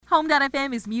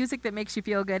Home.fm is music that makes you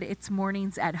feel good. It's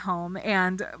mornings at home.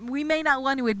 And we may not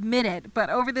want to admit it, but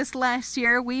over this last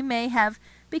year, we may have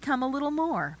become a little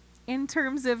more in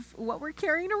terms of what we're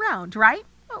carrying around, right?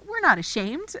 Well, we're not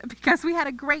ashamed because we had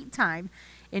a great time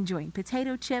enjoying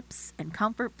potato chips and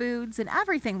comfort foods and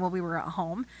everything while we were at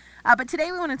home. But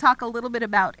today we want to talk a little bit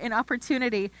about an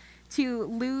opportunity to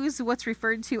lose what's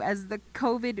referred to as the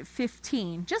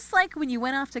COVID-15. Just like when you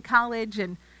went off to college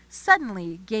and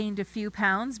suddenly gained a few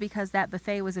pounds because that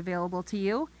buffet was available to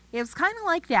you. It was kind of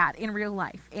like that in real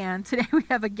life. And today we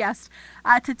have a guest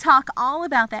to talk all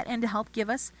about that and to help give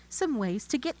us some ways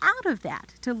to get out of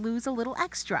that, to lose a little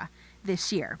extra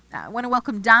this year. I want to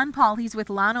welcome Donn Paul. He's with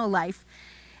Lano Life.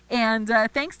 And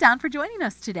thanks, Donn, for joining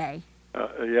us today.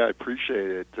 Yeah, I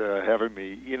appreciate it having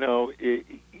me. You know,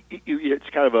 it's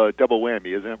kind of a double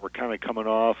whammy, isn't it? We're kind of coming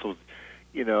off of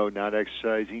not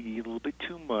exercising, eat a little bit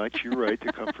too much. You're right,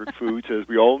 the comfort foods, as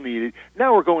we all need it.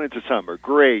 Now we're going into summer.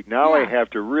 Great. Now I have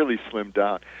to really slim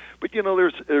down. But,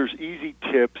 there's easy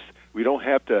tips. We don't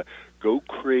have to go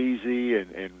crazy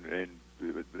and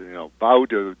vow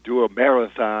to do a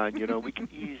marathon. We can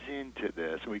ease into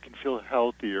this, and we can feel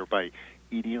healthier by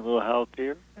eating a little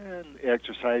healthier and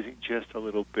exercising just a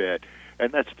little bit.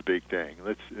 And that's the big thing.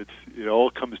 It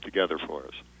all comes together for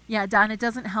us. Yeah, Donn, it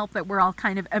doesn't help that we're all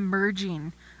kind of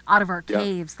emerging out of our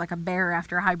caves like a bear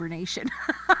after hibernation.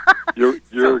 You're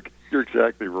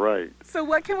exactly right. So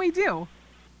what can we do?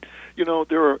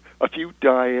 There are a few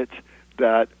diets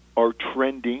that are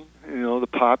trending, the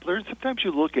popular, and sometimes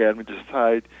you look at them and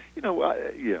decide, if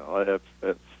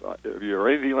you're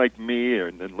anything like me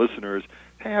and listeners,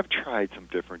 hey, I've tried some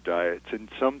different diets, and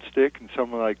some stick, and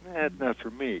some are like, it's not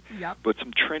for me. Yep. But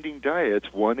some trending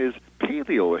diets, one is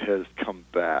paleo has come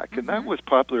back, and that was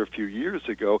popular a few years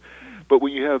ago. But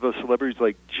when you have celebrities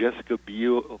like Jessica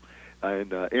Biel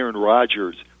and Aaron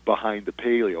Rodgers behind the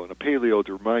paleo, and a paleo,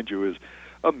 to remind you, is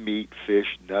a meat,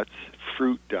 fish, nuts,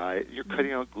 fruit diet. You're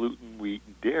cutting out gluten, wheat,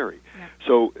 and dairy. Yeah.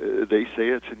 So they say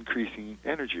it's increasing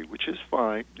energy, which is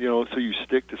fine. So you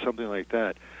stick to something like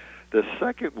that. The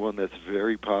second one that's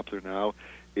very popular now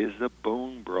is the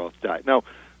bone broth diet. Now,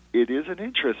 it is an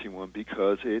interesting one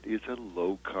because it is a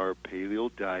low-carb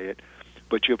paleo diet,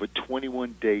 but you have a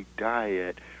 21-day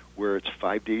diet where it's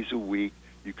 5 days a week.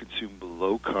 You consume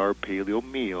low-carb paleo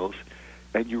meals,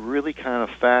 and you really kind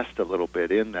of fast a little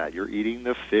bit in that. You're eating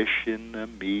the fish and the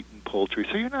meat and poultry,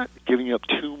 so you're not giving up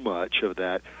too much of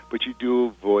that, but you do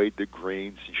avoid the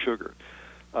grains and sugar.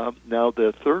 Now,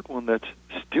 the third one that's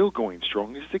still going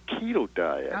strong is the keto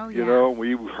diet. Oh, yeah.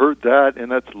 We heard that, and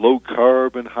that's low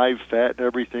carb and high fat and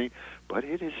everything, but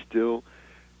it is still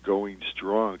going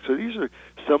strong. So these are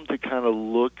some to kind of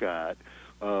look at,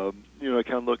 kind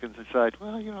of look and decide,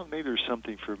 well, maybe there's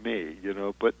something for me,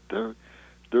 but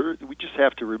we just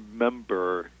have to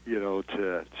remember,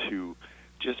 to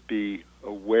just be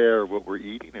aware of what we're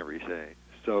eating every day.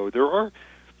 So there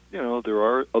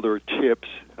are other tips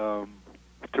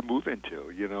to move into,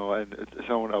 and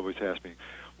someone always asks me,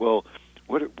 well,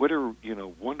 what are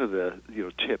one of the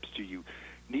tips? Do you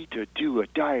need to do a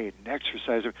diet and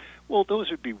exercise? Well, those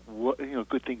would be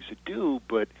good things to do,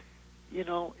 but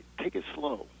take it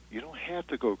slow. You don't have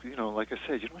to go, like I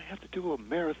said, you don't have to do a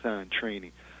marathon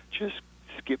training. Just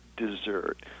skip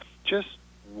dessert. Just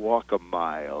walk a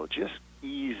mile. Just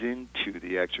ease into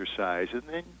the exercise, and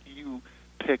then you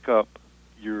pick up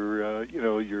your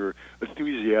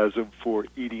enthusiasm for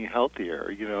eating healthier,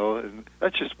 and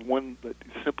that's just one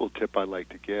simple tip I like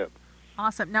to give.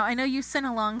 Awesome. Now, I know you sent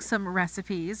along some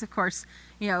recipes. Of course,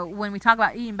 when we talk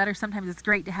about eating better, sometimes it's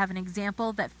great to have an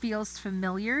example that feels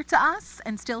familiar to us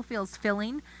and still feels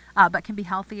filling, but can be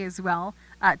healthy as well.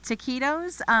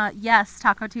 Taquitos, yes.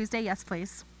 Taco Tuesday, yes,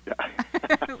 please. Yeah.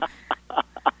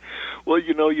 Well,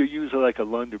 you use like a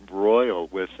London broil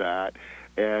with that,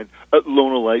 and a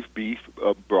Lona Life beef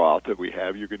broth that we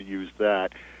have. You're going to use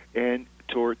that, and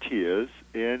tortillas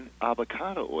and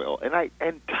avocado oil,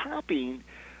 and topping.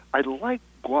 I like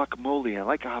guacamole. I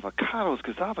like avocados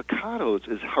because avocados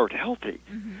is heart healthy.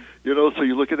 Mm-hmm. So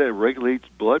you look at that, it regulates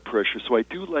blood pressure. So I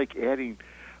do like adding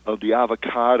the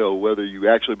avocado, whether you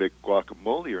actually make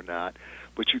guacamole or not.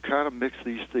 But you kind of mix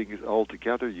these things all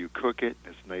together. You cook it.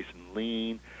 It's nice and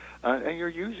lean, and you're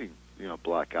using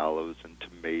black olives and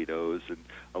tomatoes and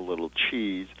a little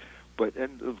cheese,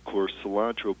 and of course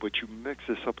cilantro. But you mix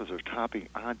this up as a topping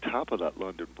on top of that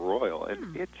London broil,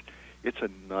 and it's a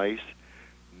nice,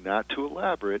 not too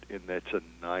elaborate, and that's a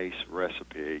nice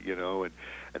recipe, And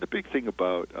the big thing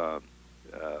about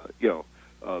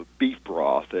beef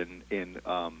broth and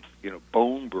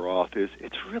bone broth is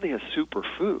it's really a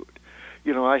superfood.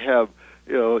 I have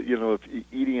if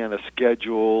eating on a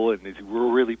schedule, and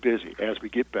we're really busy as we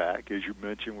get back. As you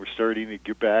mentioned, we're starting to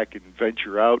get back and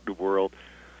venture out in the world.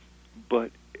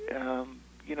 But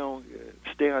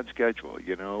stay on schedule,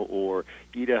 or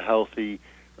eat a healthy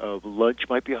lunch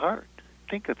might be hard.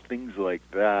 Think of things like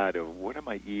that, of what am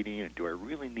I eating, and do I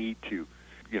really need to,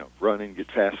 run and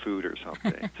get fast food or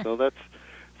something? So that's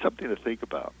something to think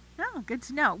about. Oh, good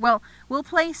to know. Well, we'll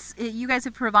place, you guys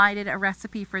have provided a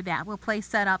recipe for that. We'll place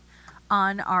that up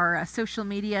on our social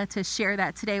media to share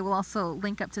that today. We'll also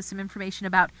link up to some information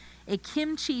about a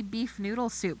kimchi beef noodle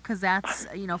soup, because that's,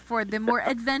 for the more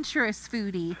adventurous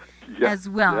foodie as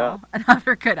well,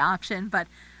 another good option. But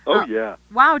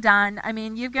wow, Donn, I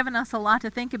mean, you've given us a lot to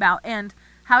think about, and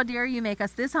how dare you make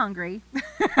us this hungry,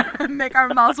 make our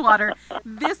mouths water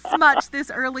this much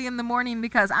this early in the morning,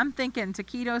 because I'm thinking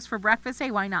taquitos for breakfast.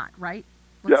 Hey, why not, right?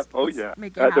 Let's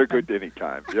make it happen. They're good any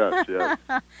time. Yes.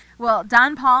 Well,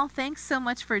 Donn Paul, thanks so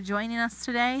much for joining us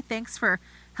today. Thanks for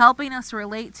helping us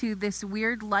relate to this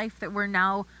weird life that we're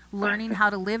now learning how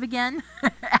to live again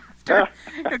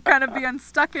after kind of being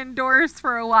stuck indoors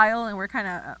for a while. And we're kind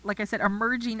of, like I said,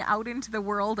 emerging out into the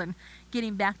world and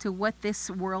getting back to what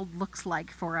this world looks like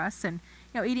for us. And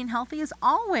eating healthy is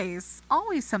always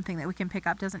something that we can pick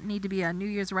up. Doesn't need to be a New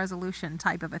Year's resolution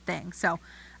type of a thing. So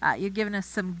you've given us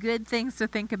some good things to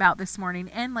think about this morning.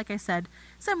 And like I said,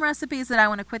 some recipes that I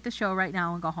want to quit the show right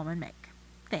now and go home and make.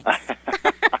 Thanks.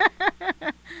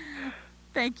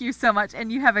 Thank you so much. And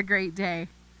you have a great day.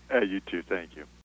 You too. Thank you.